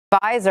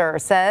Pfizer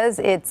says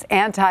its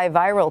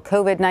antiviral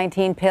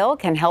COVID-19 pill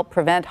can help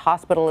prevent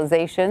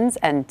hospitalizations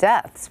and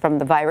deaths from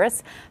the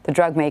virus. The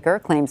drug maker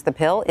claims the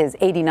pill is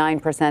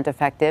 89%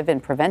 effective in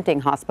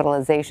preventing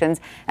hospitalizations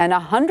and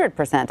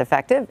 100%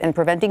 effective in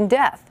preventing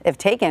death if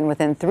taken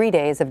within 3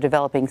 days of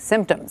developing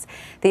symptoms.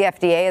 The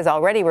FDA is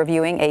already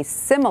reviewing a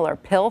similar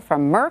pill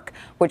from Merck,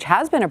 which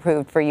has been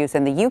approved for use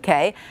in the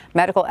UK.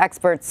 Medical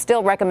experts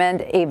still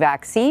recommend a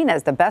vaccine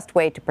as the best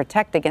way to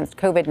protect against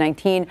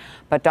COVID-19,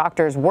 but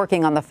doctors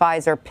working on the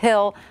Pfizer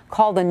pill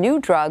call the new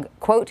drug,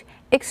 quote,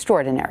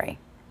 extraordinary.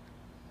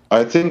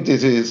 I think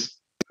this is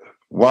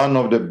one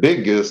of the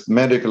biggest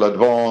medical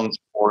advances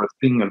for a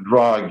single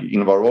drug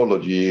in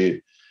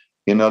virology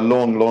in a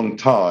long, long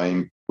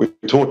time. We're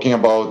talking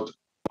about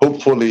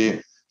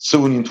hopefully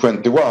soon in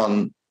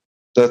 21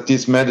 that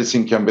this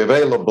medicine can be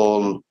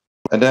available,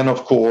 and then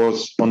of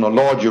course on a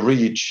larger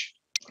reach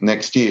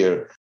next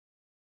year.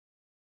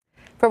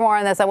 For more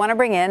on this, I want to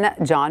bring in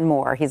John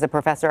Moore. He's a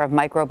professor of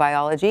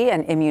microbiology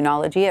and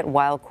immunology at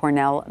Weill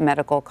Cornell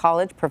Medical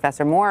College.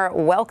 Professor Moore,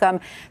 welcome.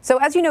 So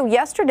as you know,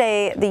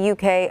 yesterday, the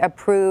UK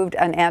approved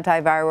an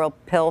antiviral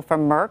pill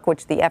from Merck,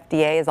 which the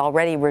FDA is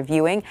already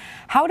reviewing.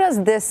 How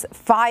does this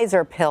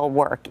Pfizer pill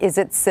work? Is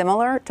it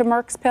similar to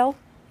Merck's pill?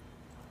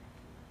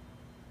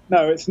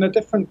 No, it's in a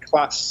different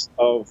class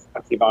of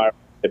antiviral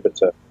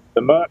inhibitor.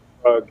 The Merck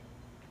drug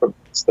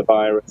prevents the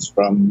virus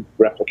from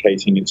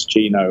replicating its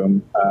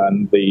genome,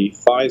 and the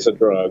Pfizer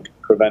drug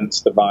prevents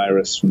the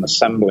virus from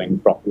assembling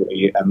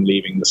properly and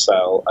leaving the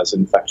cell as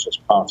infectious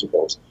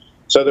particles.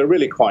 So they're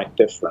really quite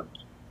different.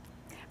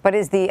 But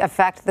is the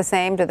effect the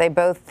same? Do they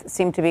both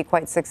seem to be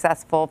quite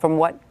successful from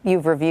what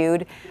you've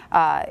reviewed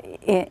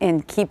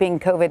in keeping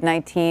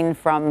COVID-19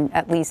 from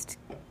at least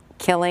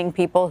killing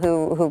people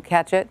who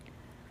catch it?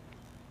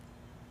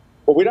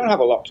 Well, we don't have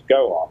a lot to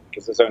go on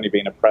because there's only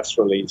been a press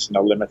release and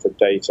a limited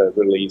data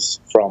release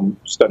from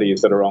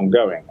studies that are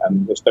ongoing.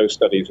 And those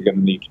studies are going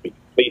to need to be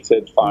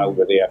completed, filed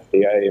with the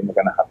FDA, and we're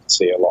going to have to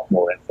see a lot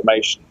more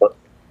information. But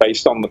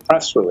based on the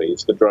press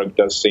release, the drug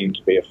does seem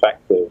to be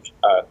effective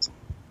at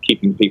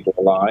keeping people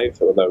alive,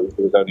 although it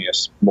was only a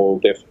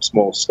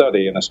small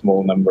study and a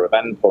small number of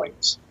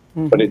endpoints.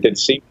 But it did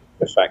seem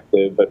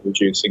effective at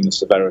reducing the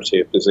severity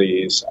of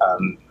disease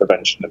and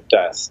prevention of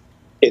death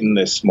in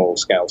this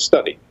small-scale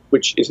study,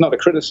 which is not a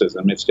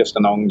criticism. It's just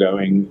an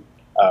ongoing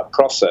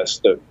process.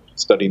 The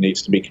study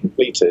needs to be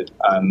completed,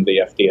 and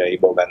the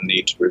FDA will then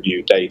need to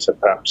review data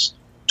perhaps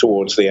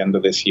towards the end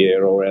of this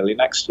year or early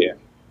next year.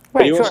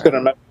 But you also got to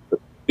remember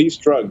that these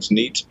drugs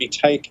need to be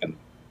taken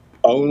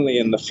only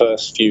in the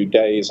first few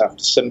days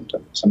after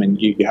symptoms. I mean,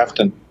 you have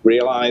to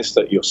realize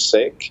that you're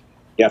sick.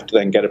 You have to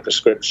then get a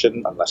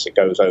prescription, unless it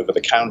goes over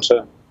the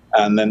counter,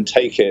 and then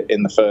take it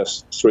in the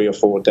first 3 or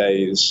 4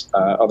 days.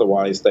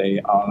 Otherwise, they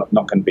are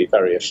not going to be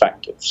very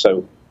effective.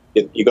 So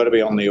you've got to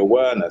be on the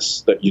awareness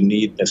that you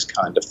need this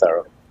kind of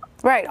therapy.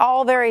 Right.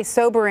 All very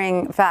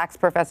sobering facts,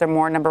 Professor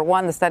Moore. Number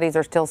one, the studies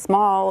are still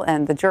small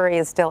and the jury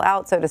is still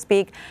out, so to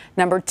speak.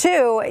 Number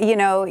two,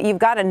 you've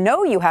got to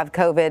know you have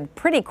COVID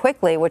pretty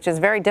quickly, which is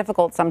very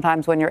difficult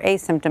sometimes when you're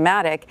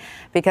asymptomatic,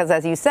 because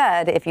as you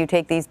said, if you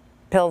take these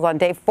pills on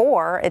day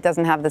 4, it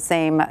doesn't have the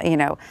same,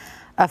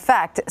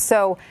 effect.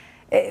 So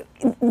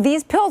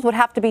these pills would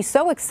have to be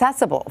so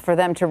accessible for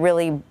them to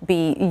really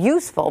be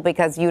useful,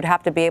 because you'd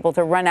have to be able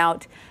to run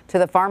out to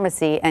the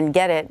pharmacy and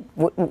get it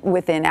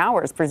within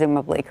hours,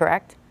 presumably,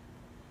 correct?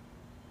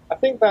 I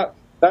think that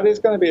is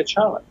going to be a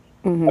challenge.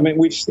 I mean,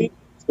 we've seen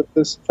that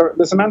there's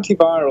an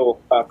antiviral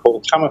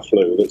called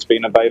Tamiflu that's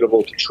been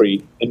available to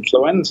treat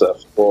influenza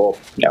for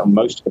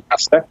most of the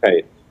past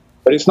decade.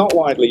 But it's not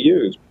widely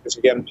used because,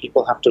 again,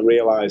 people have to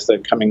realize they're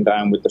coming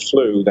down with the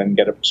flu, then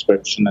get a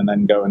prescription, and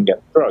then go and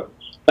get the drug.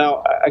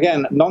 Now,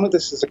 again, none of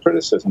this is a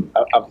criticism.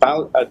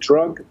 About a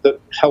drug that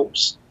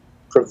helps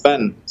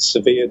prevent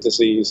severe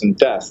disease and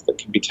death that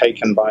can be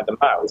taken by the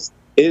mouth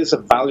is a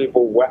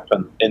valuable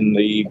weapon in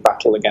the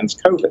battle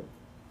against COVID.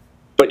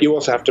 But you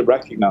also have to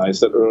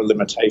recognize that there are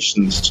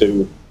limitations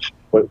to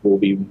what will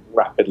be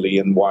rapidly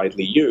and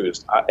widely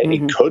used.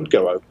 It could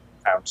go over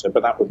the counter,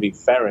 but that would be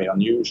very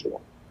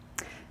unusual.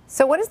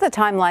 So what is the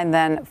timeline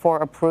then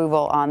for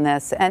approval on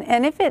this?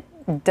 And if it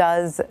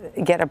does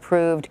get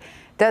approved,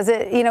 does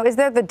it, is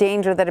there the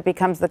danger that it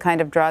becomes the kind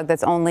of drug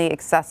that's only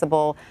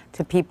accessible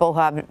to people who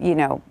have,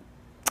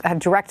 have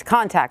direct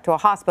contact to a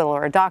hospital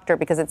or a doctor?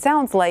 Because it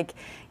sounds like,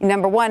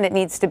 number one, it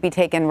needs to be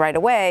taken right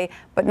away,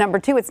 but number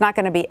two, it's not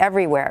going to be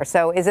everywhere.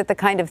 So is it the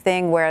kind of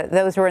thing where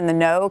those who are in the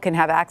know can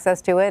have access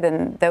to it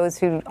and those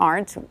who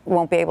aren't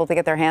won't be able to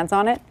get their hands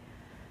on it?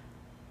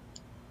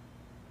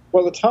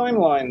 Well, the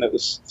timeline that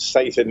was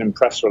stated in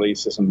press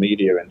releases and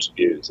media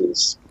interviews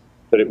is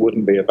that it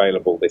wouldn't be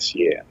available this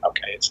year.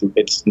 Okay,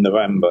 it's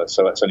November,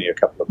 so that's only a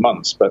couple of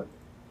months. But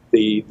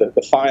the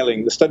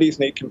filing, the studies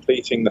need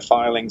completing, the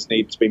filings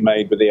need to be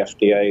made with the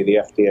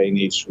FDA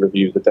needs to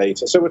review the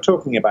data. So we're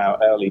talking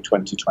about early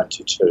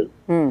 2022.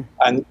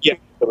 And yeah,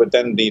 there would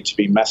then need to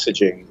be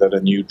messaging that a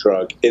new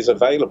drug is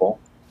available,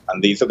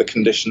 and these are the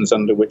conditions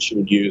under which you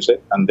would use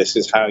it, and this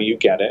is how you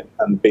get it,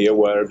 and be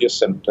aware of your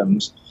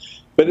symptoms.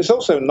 But it's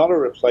also not a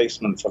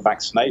replacement for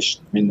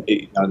vaccination. I mean,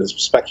 there's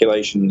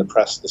speculation in the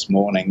press this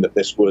morning that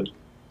this would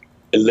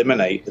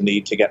eliminate the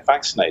need to get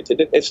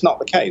vaccinated. It's not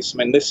the case. I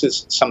mean, this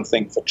is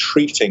something for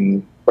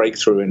treating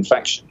breakthrough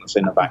infections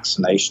in a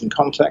vaccination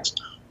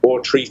context, or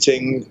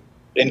treating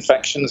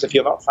infections if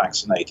you're not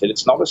vaccinated.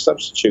 It's not a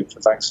substitute for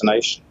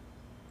vaccination.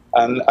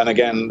 And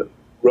again,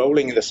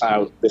 rolling this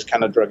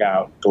kind of drug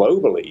out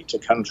globally to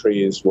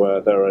countries where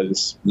there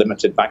is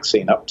limited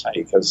vaccine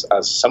uptake as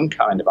some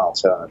kind of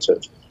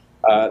alternative,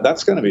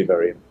 that's going to be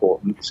very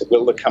important. So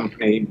will the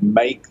company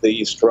make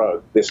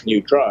this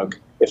new drug,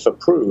 if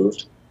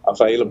approved,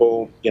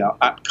 available,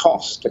 at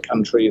cost to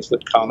countries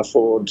that can't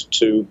afford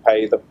to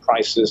pay the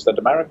prices that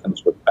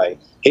Americans would pay?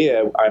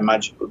 Here, I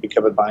imagine it would be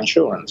covered by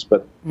insurance,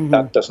 but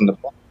that doesn't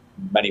apply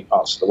in many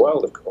parts of the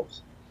world, of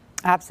course.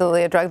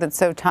 Absolutely. A drug that's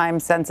so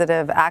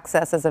time-sensitive,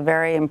 access is a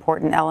very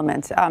important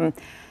element.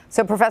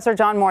 So, Professor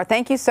John Moore,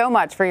 thank you so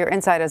much for your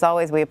insight. As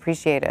always, we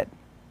appreciate it.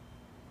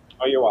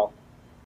 Oh, you're welcome.